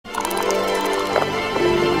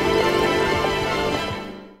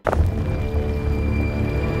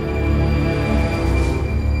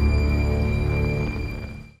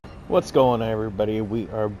What's going on, everybody? We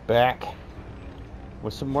are back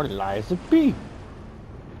with some more Lies of P.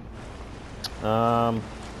 Not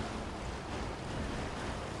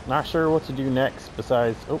sure what to do next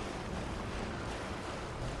besides... Oh.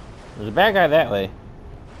 There's a bad guy that way.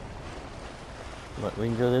 But we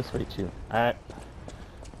can go this way too. I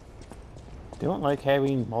don't like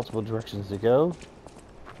having multiple directions to go,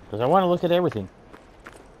 because I want to look at everything.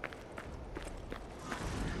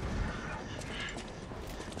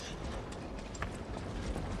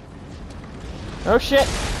 Oh shit!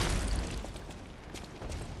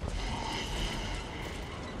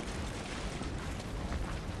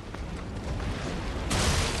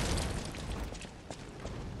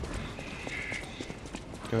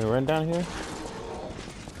 Can we run down here?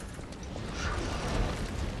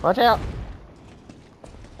 Watch out!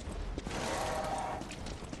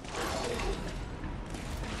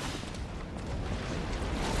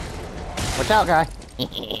 Watch out, guy!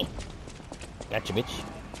 Gotcha, bitch.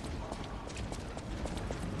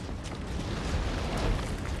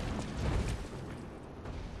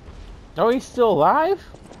 Oh, he's still alive?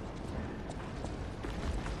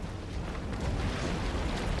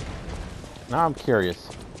 Now I'm curious.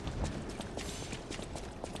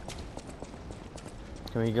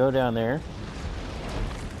 Can we go down there?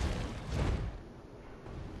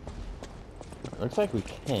 Looks like we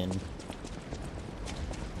can.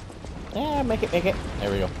 Yeah, make it, make it.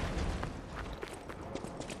 There we go.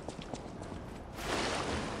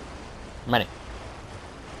 Money.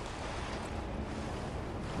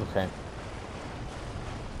 Okay.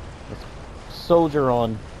 Let's soldier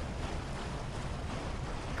on.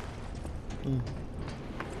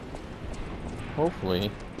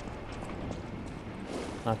 Hopefully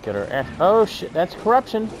not get our ass. Oh shit, that's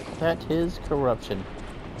corruption. That is corruption.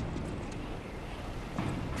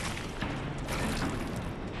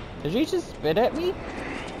 Did you just spit at me?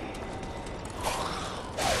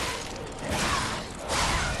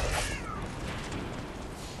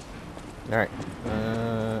 Alright.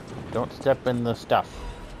 Don't step in the stuff.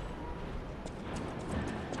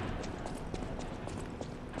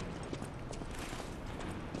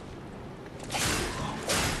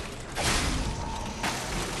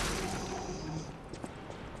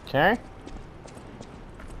 Okay.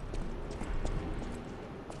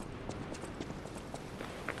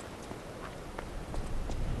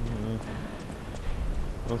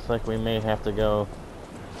 Looks like we may have to go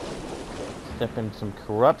step in some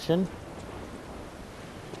corruption.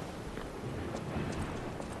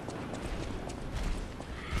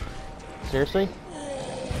 Seriously?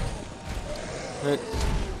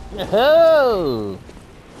 Oh!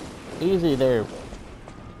 Easy there,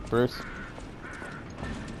 Bruce.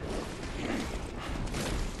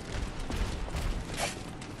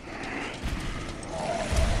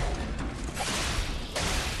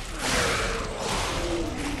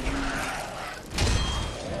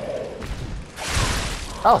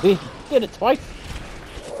 Oh, he did it twice.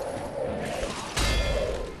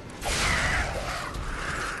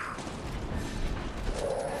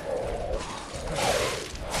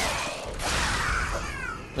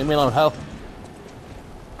 Leave me alone, ho.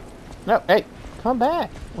 No, hey, come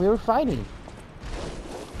back. We were fighting.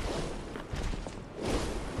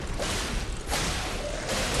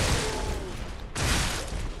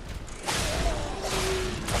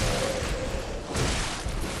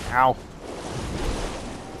 Ow.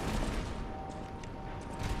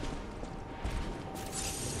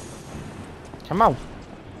 Come on.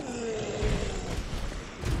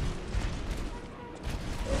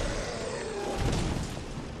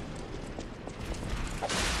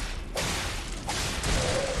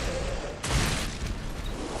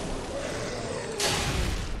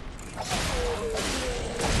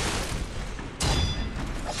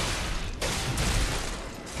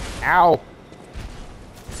 Ow.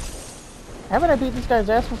 Haven't I beat this guy's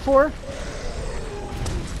ass before?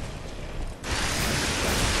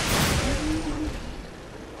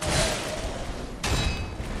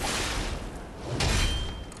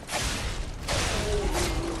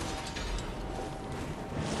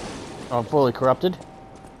 Oh, I'm fully corrupted.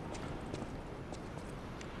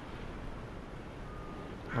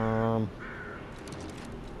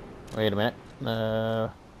 Wait a minute.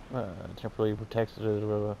 Temporarily protects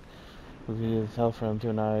the review itself from to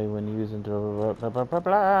an eye when using blah blah blah blah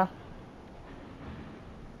blah.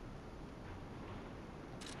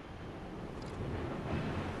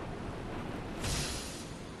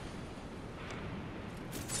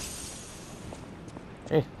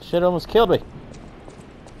 Hey, shit almost killed me.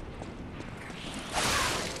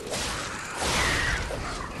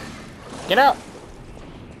 Get out!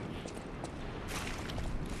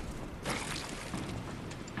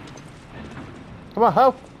 Come on,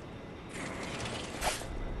 ho!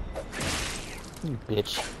 You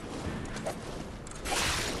bitch.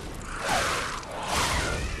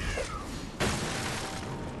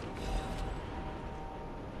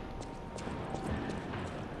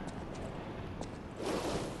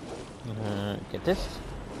 Get this.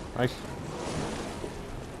 Nice.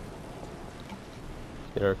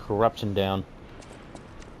 Get our corruption down.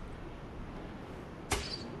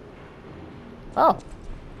 Oh.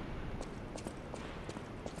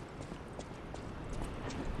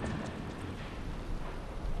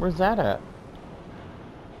 Where's that at?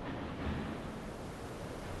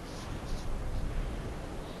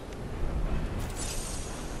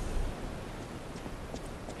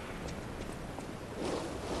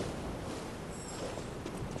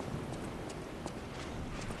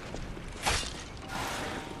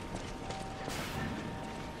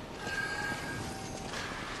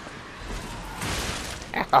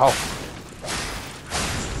 Ow!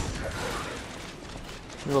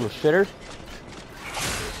 You little shitter.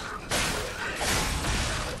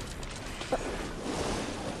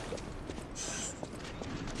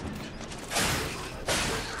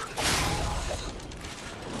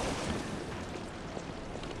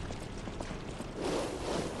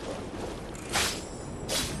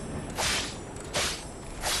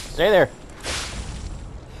 Stay there.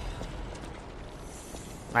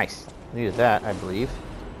 Nice. Needed that, I believe.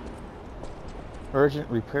 Urgent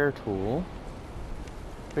repair tool.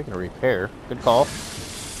 Speaking of repair, good call.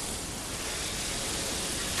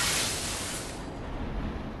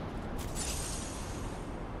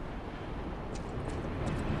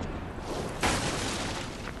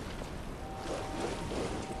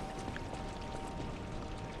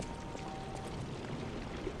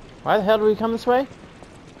 Why the hell do we come this way?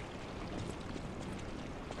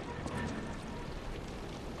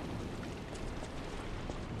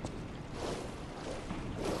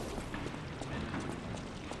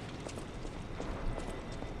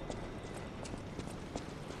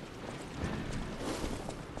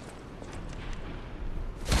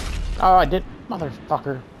 Oh, I did.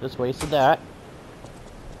 Motherfucker. Just wasted that.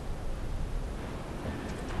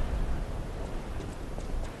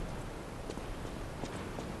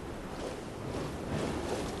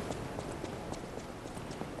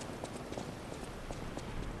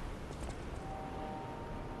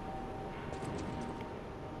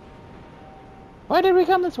 Why did we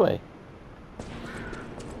come this way?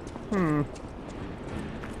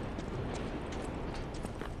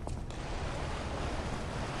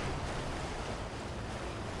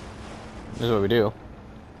 This is what we do.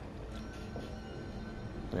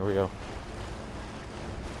 There we go.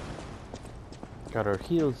 Got our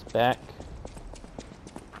heels back.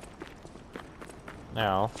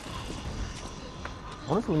 Now, I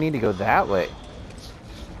wonder if we need to go that way.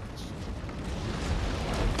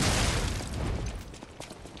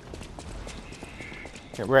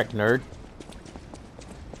 Get wrecked, nerd.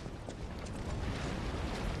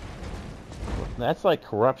 That's like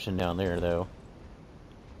corruption down there, though.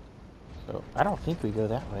 So, I don't think we go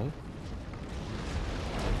that way.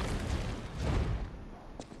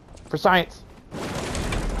 For science!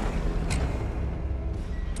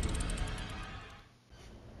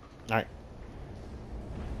 Alright.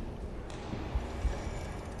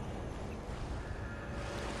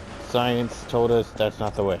 Science told us that's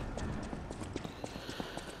not the way.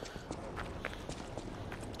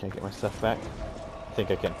 Can I get my stuff back? I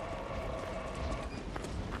think I can.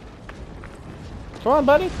 Come on,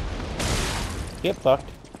 buddy! Get fucked.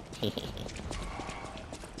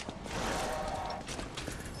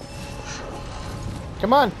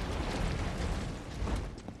 Come on!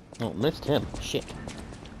 Oh, missed him. Shit.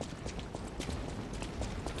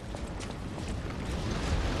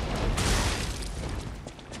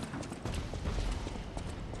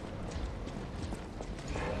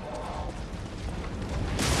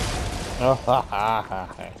 Oh, ha ha ha.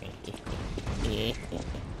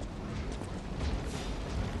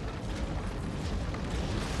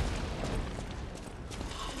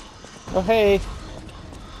 Oh, hey.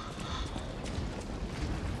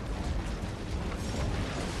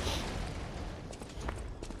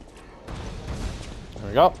 There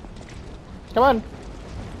we go. Come on.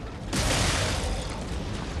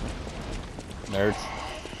 Nerds.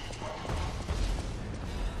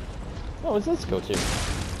 Oh, where's this go to?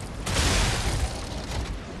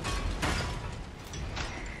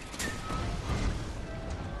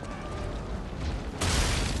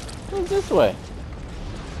 Where's this way?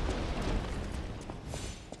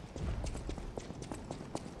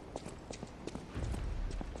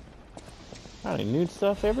 I learn new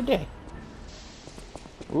stuff every day.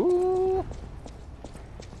 Ooh.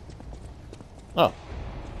 Oh.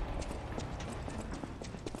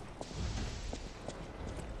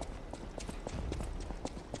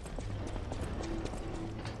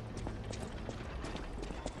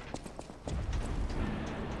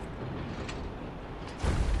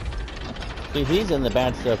 See, he's in the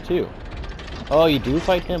bad stuff too. Oh, you do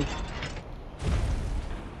fight him?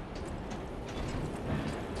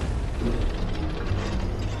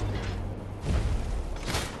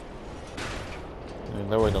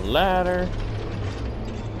 Lower the ladder.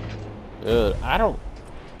 Good. I don't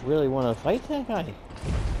really want to fight that guy.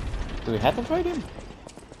 Do we have to fight him?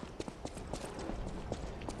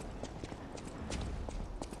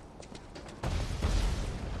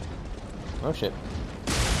 Oh shit.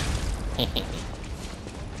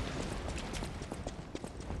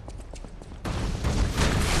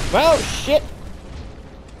 Oh shit!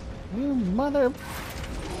 You mother...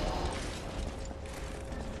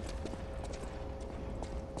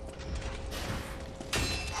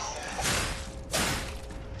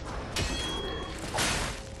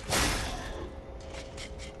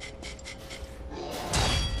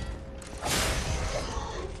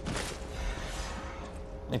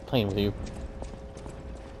 I'm playing with you.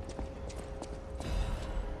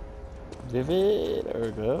 Vivid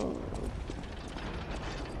or go?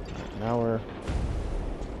 Right, now we're...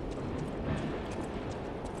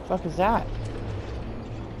 Fuck is that?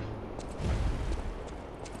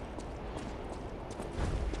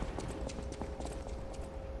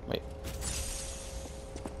 Wait.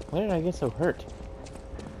 Why did I get so hurt?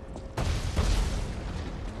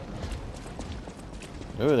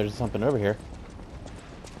 Ooh, there's something over here.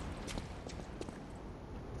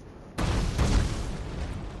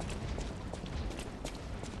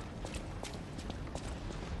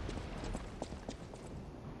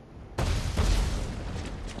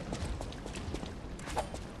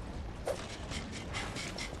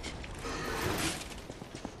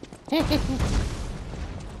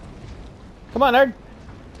 Come on, nerd.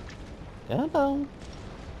 Come on.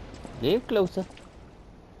 Get closer.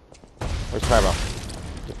 Where's Fireball?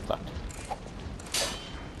 Get fucked.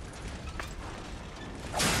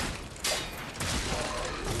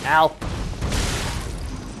 Ow.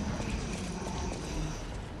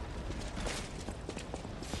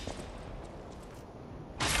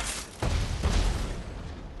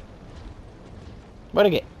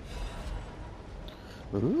 What'd I get?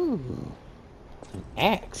 Ooh. An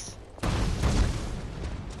axe.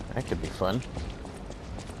 That could be fun.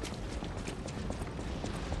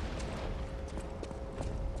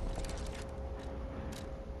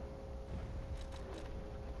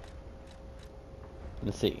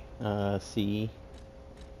 Let's see. See.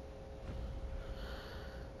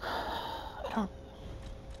 I don't...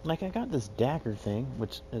 Like, I got this dagger thing,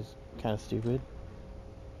 which is kind of stupid.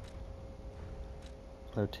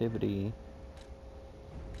 Relativity.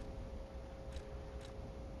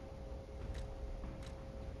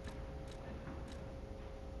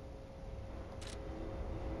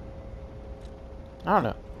 I don't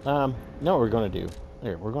know. Know what we're gonna do.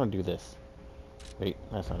 Here, we're gonna do this. Wait,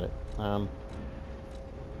 that's not it.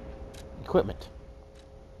 Equipment.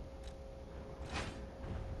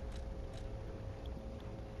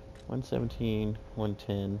 $117,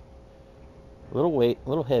 $110. A little weight, a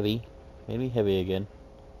little heavy. Maybe heavy again.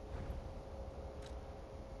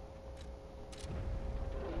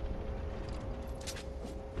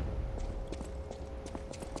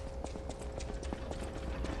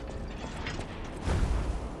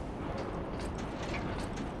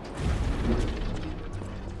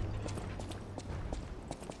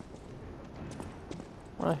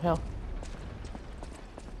 What the hell?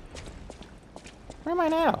 Where am I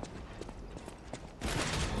now?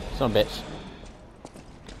 Son of a bitch.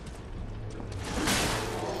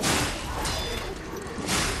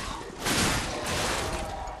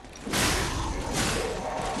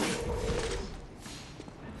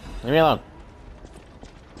 Leave me alone.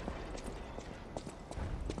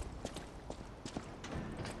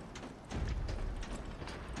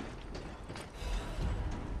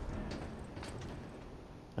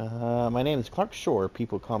 My name is Clark Shore.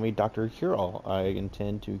 People call me Dr. Cure-All. I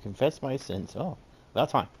intend to confess my sins. Oh,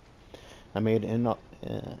 that's fine. I made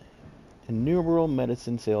innumerable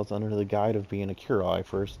medicine sales under the guise of being a cure-all. At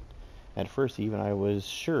first, even I was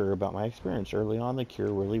sure about my experience. Early on, the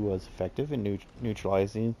cure really was effective in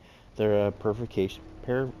neutralizing the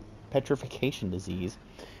petrification disease.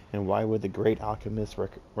 And why would the great alchemist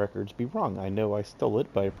records be wrong? I know I stole it,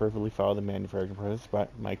 but I perfectly followed the manufacturing process. But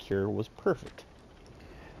my cure was perfect.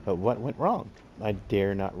 But what went wrong? I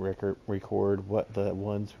dare not record what the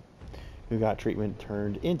ones who got treatment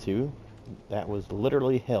turned into. That was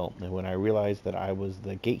literally hell. And when I realized that I was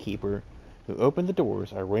the gatekeeper who opened the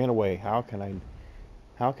doors. I ran away. How can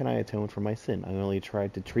I atone for my sin? I only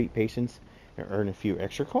tried to treat patients and earn a few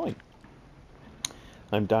extra coin.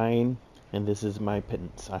 I'm dying, and this is my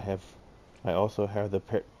pittance. I also have the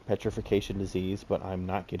petrification disease, but I'm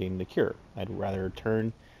not getting the cure. I'd rather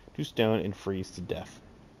turn to stone and freeze to death.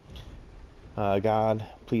 God,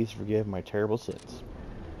 please forgive my terrible sins.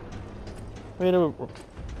 I'm going to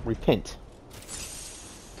repent,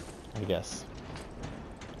 I guess.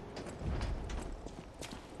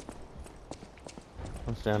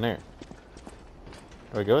 What's down there?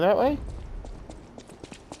 Do I go that way?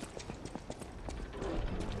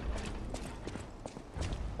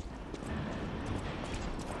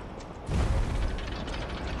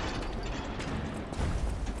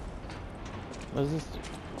 What is this?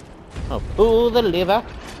 Oh, pull the lever.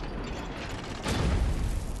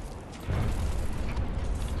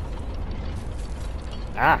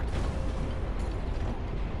 Ah!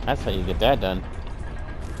 That's how you get that done.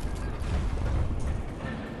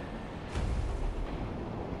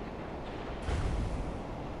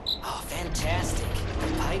 Oh, fantastic. The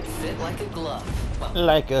pipe fit like a glove. Well,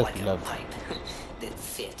 Like a like glove. a pipe that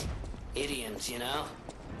fit. Idioms, you know?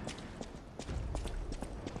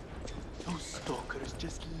 Those stalkers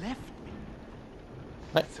just left me.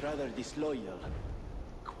 What? It's rather disloyal.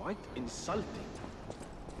 Quite insulting.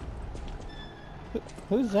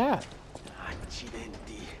 Who's that?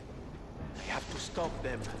 Accidenti. I have to stop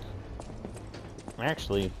them.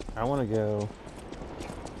 Actually, I want to go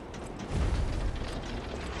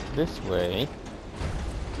this way.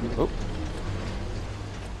 Oh.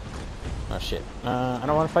 Oh shit. I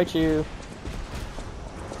don't want to fight you.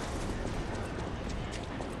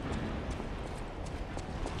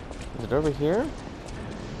 Is it over here?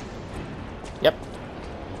 Yep.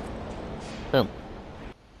 Boom.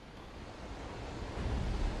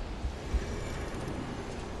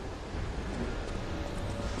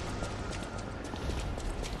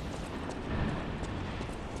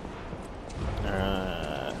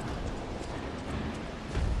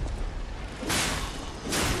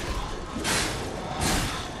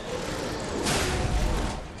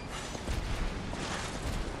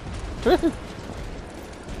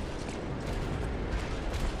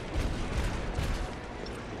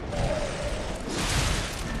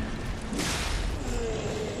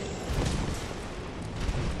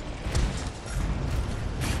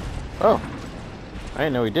 Oh, I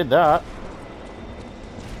didn't know he did that.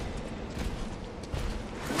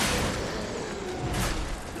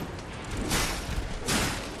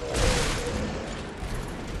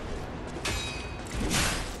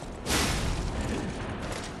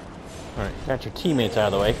 Alright, got your teammates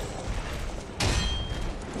out of the way.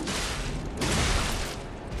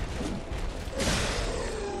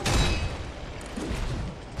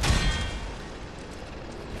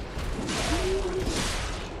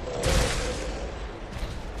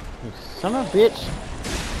 You son of a bitch.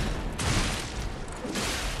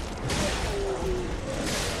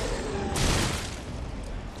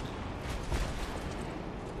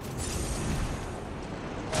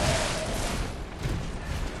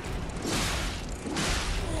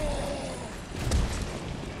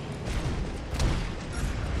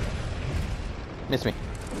 Miss me.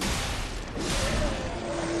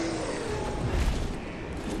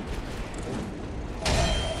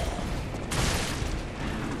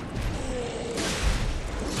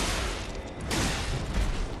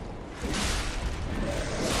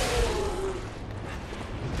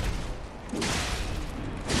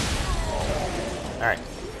 Alright.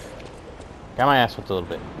 Got my ass whipped a little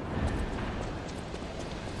bit.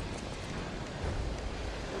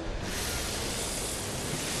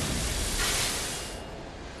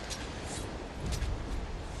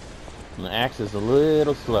 And the axe is a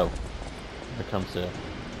little slow when it comes to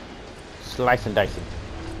slice and dicing.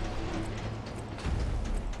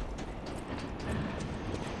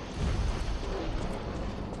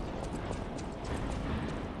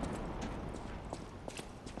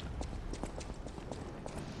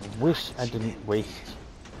 I wish I didn't waste.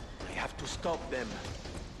 I have to stop them.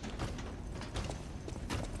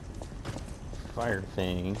 Fire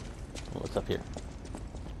thing. What's up here?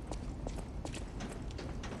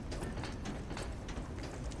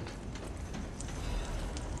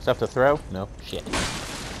 Stuff to throw? No. Shit.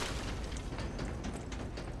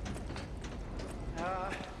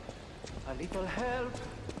 A little help.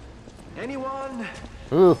 Anyone?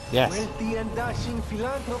 Ooh, yes. Wealthy and dashing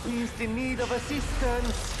philanthropist in need of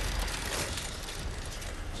assistance.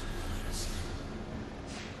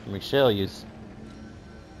 Michelle use.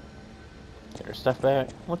 Get her stuff back.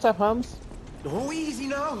 What's up, Hums? Oh, easy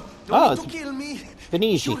now. Oh, Don't need to kill me.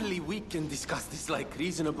 Benici. Surely we can discuss this like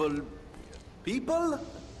reasonable People?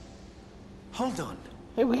 Hold on.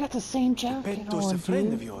 Hey, we got the same jacket Petto's on, a friend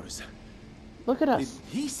dude. of yours. Look at Did us.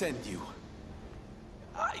 he send you?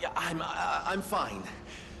 I'm fine.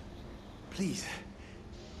 Please,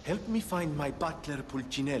 help me find my butler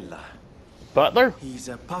Pulcinella. Butler? He's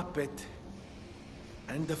a puppet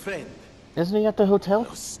and a friend. Isn't he at the hotel?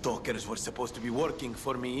 Those stalkers were supposed to be working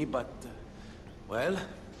for me, but... well,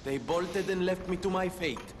 they bolted and left me to my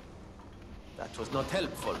fate. That was not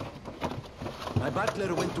helpful. My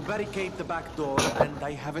butler went to barricade the back door, and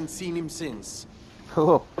I haven't seen him since.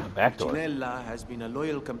 Oh, back door. Pulcinella has been a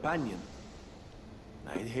loyal companion.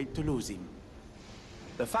 I'd hate to lose him.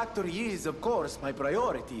 The factory is, of course, my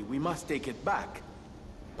priority. We must take it back.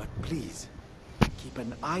 But please, keep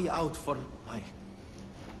an eye out for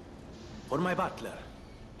my butler.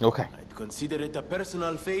 Okay. I'd consider it a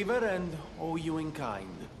personal favor and owe you in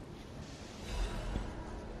kind.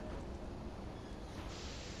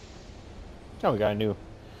 Oh, we got a new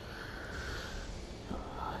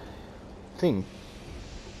thing.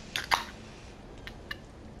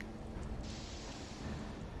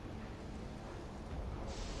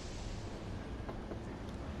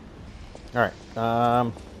 All right.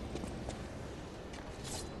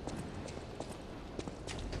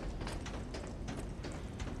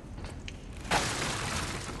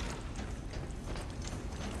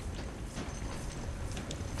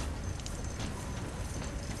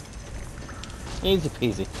 Easy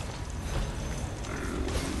peasy.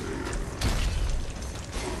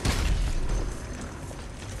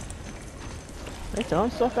 They throwing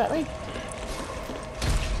stuff at me?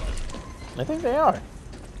 I think they are.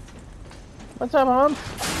 What's up, Mom?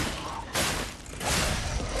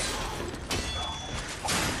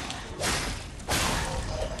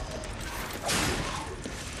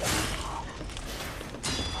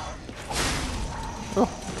 Oh.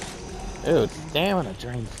 Dude, stamina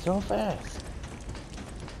drains so fast.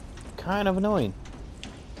 Kind of annoying.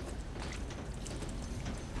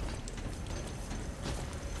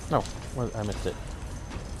 No, I missed it.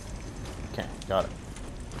 Okay, got it.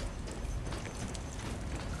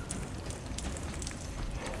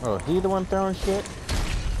 Oh, he the one throwing shit?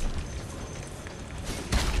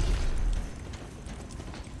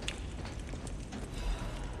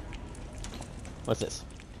 What's this?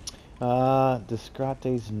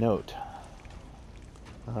 Descrate's note.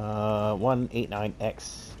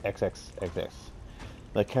 189XXXX.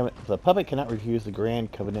 The puppet cannot refuse the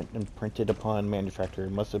Grand Covenant imprinted upon manufacturer,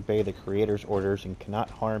 must obey the Creator's orders, and cannot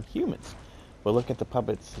harm humans. But look at the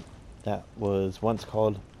puppets that was once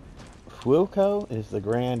called Fuoco. Is the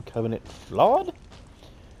Grand Covenant flawed?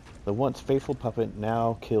 The once faithful puppet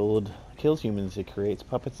now kills humans. It creates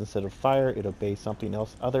puppets instead of fire. It obeys something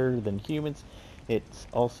else other than humans. It's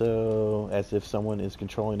also as if someone is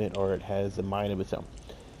controlling it, or it has a mind of its own.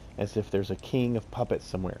 As if there's a king of puppets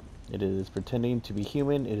somewhere. It is pretending to be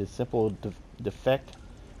human. It is simple defect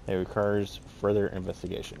that requires further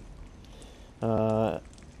investigation.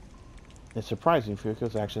 It's surprising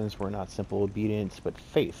Fuoco's actions were not simple obedience, but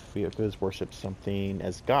faith. Fuoco's worship something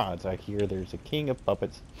as gods. I hear there's a king of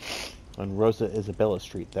puppets on Rosa Isabella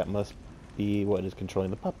Street. That must be what is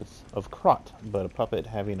controlling the puppets of Krot. But a puppet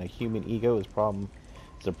having a human ego is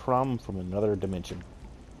a problem from another dimension.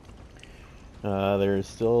 There is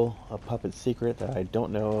still a puppet secret that I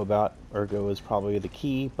don't know about. Ergo is probably the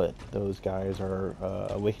key, but those guys are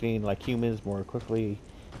awakening like humans more quickly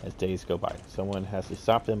as days go by. Someone has to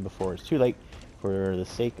stop them before it's too late, for the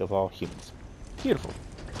sake of all humans. Beautiful.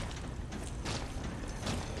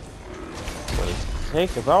 For the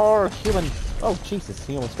sake of all humans. Oh, Jesus,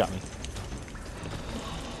 he almost got me.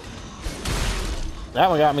 That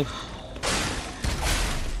one got me.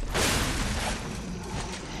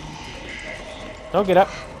 Don't get up.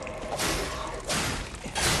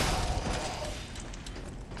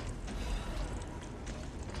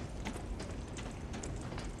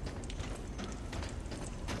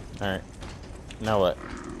 Alright. Now what?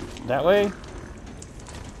 That way?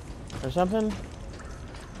 Or something?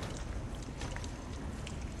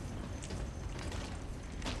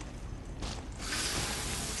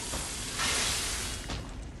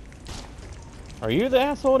 Are you the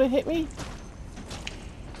asshole that hit me?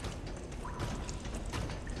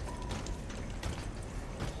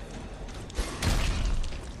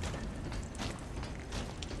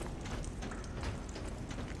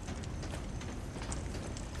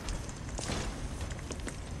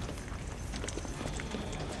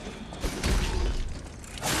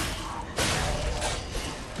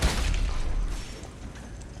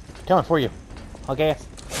 Coming for you. Okay.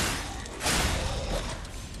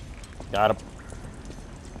 Got him.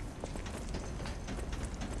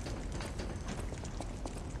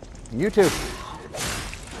 You too.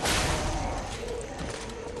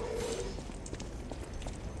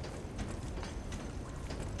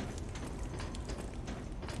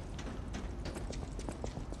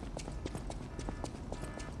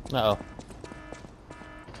 Uh-oh.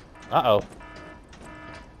 Uh-oh.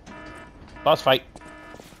 Boss fight.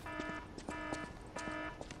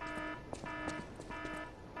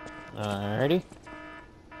 Alrighty.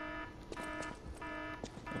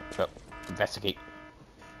 Oh, investigate.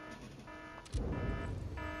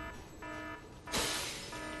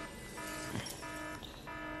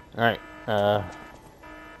 Alright,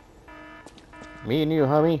 me and you,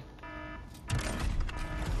 homie.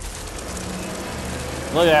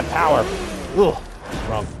 Look at that power. Ugh, that's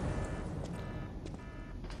wrong.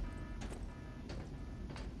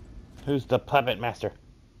 Who's the puppet master?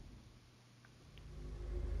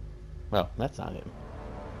 Well, that's not him.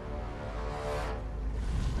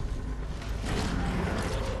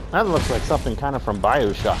 That looks like something kind of from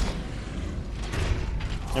BioShock.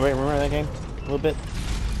 Anybody remember that game? A little bit?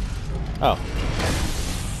 Oh.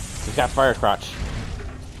 He's got fire crotch.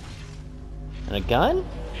 And a gun?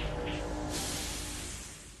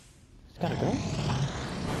 He's got a gun?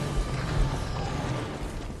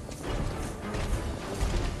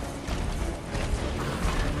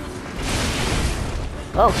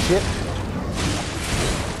 Oh shit.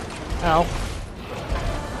 Ow.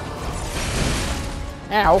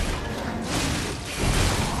 Ow.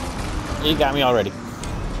 He got me already.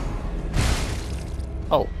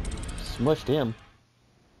 Oh. Smushed him.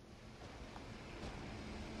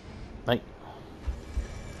 Like.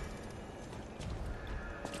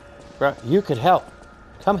 Bro, you could help.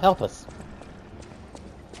 Come help us.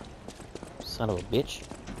 Son of a bitch.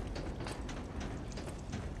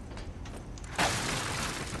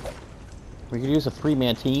 We could use a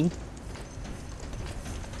 3-man team.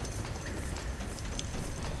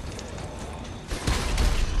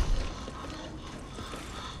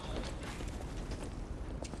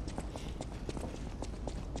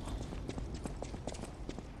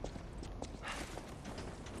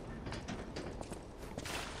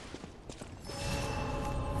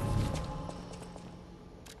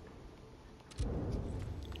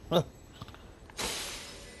 Huh.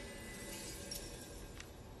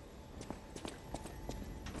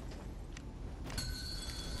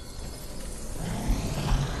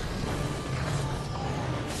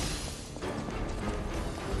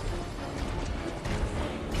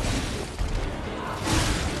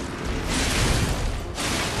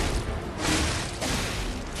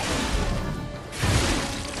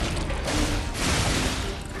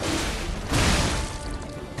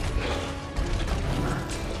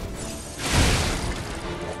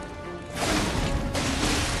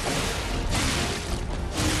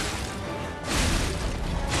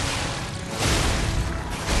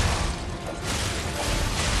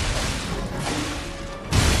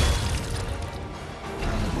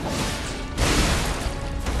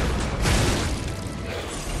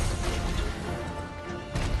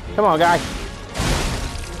 Come on, guy.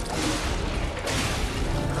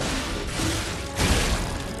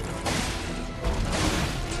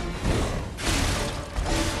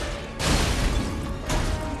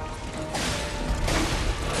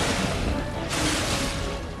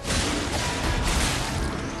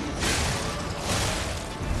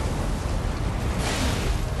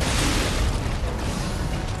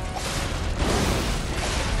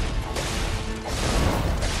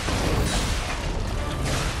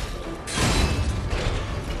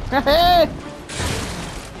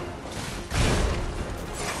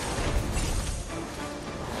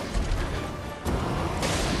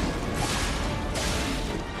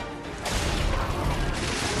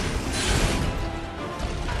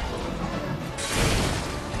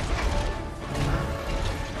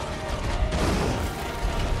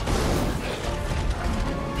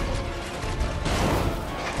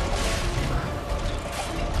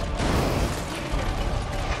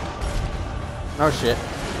 Oh shit.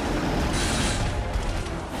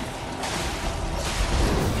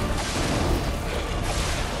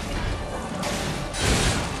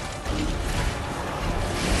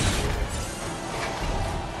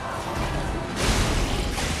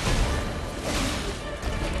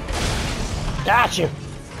 Gotcha!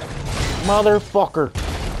 Motherfucker!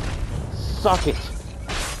 Suck it!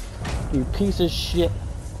 You piece of shit!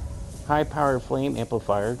 High power flame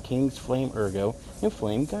amplifier, King's Flame Ergo, and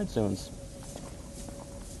Flame Guide Zones.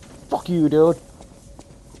 Fuck you, dude!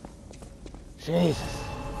 Jesus.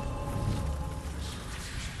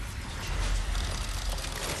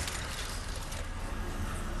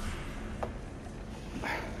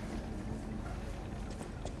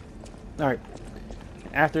 Alright.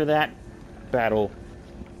 after that battle,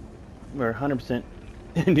 we're 100%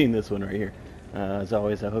 ending this one right here. As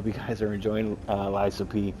always, I hope you guys are enjoying Lies of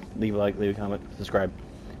P. Leave a like, leave a comment, subscribe.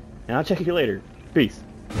 And I'll check you later. Peace.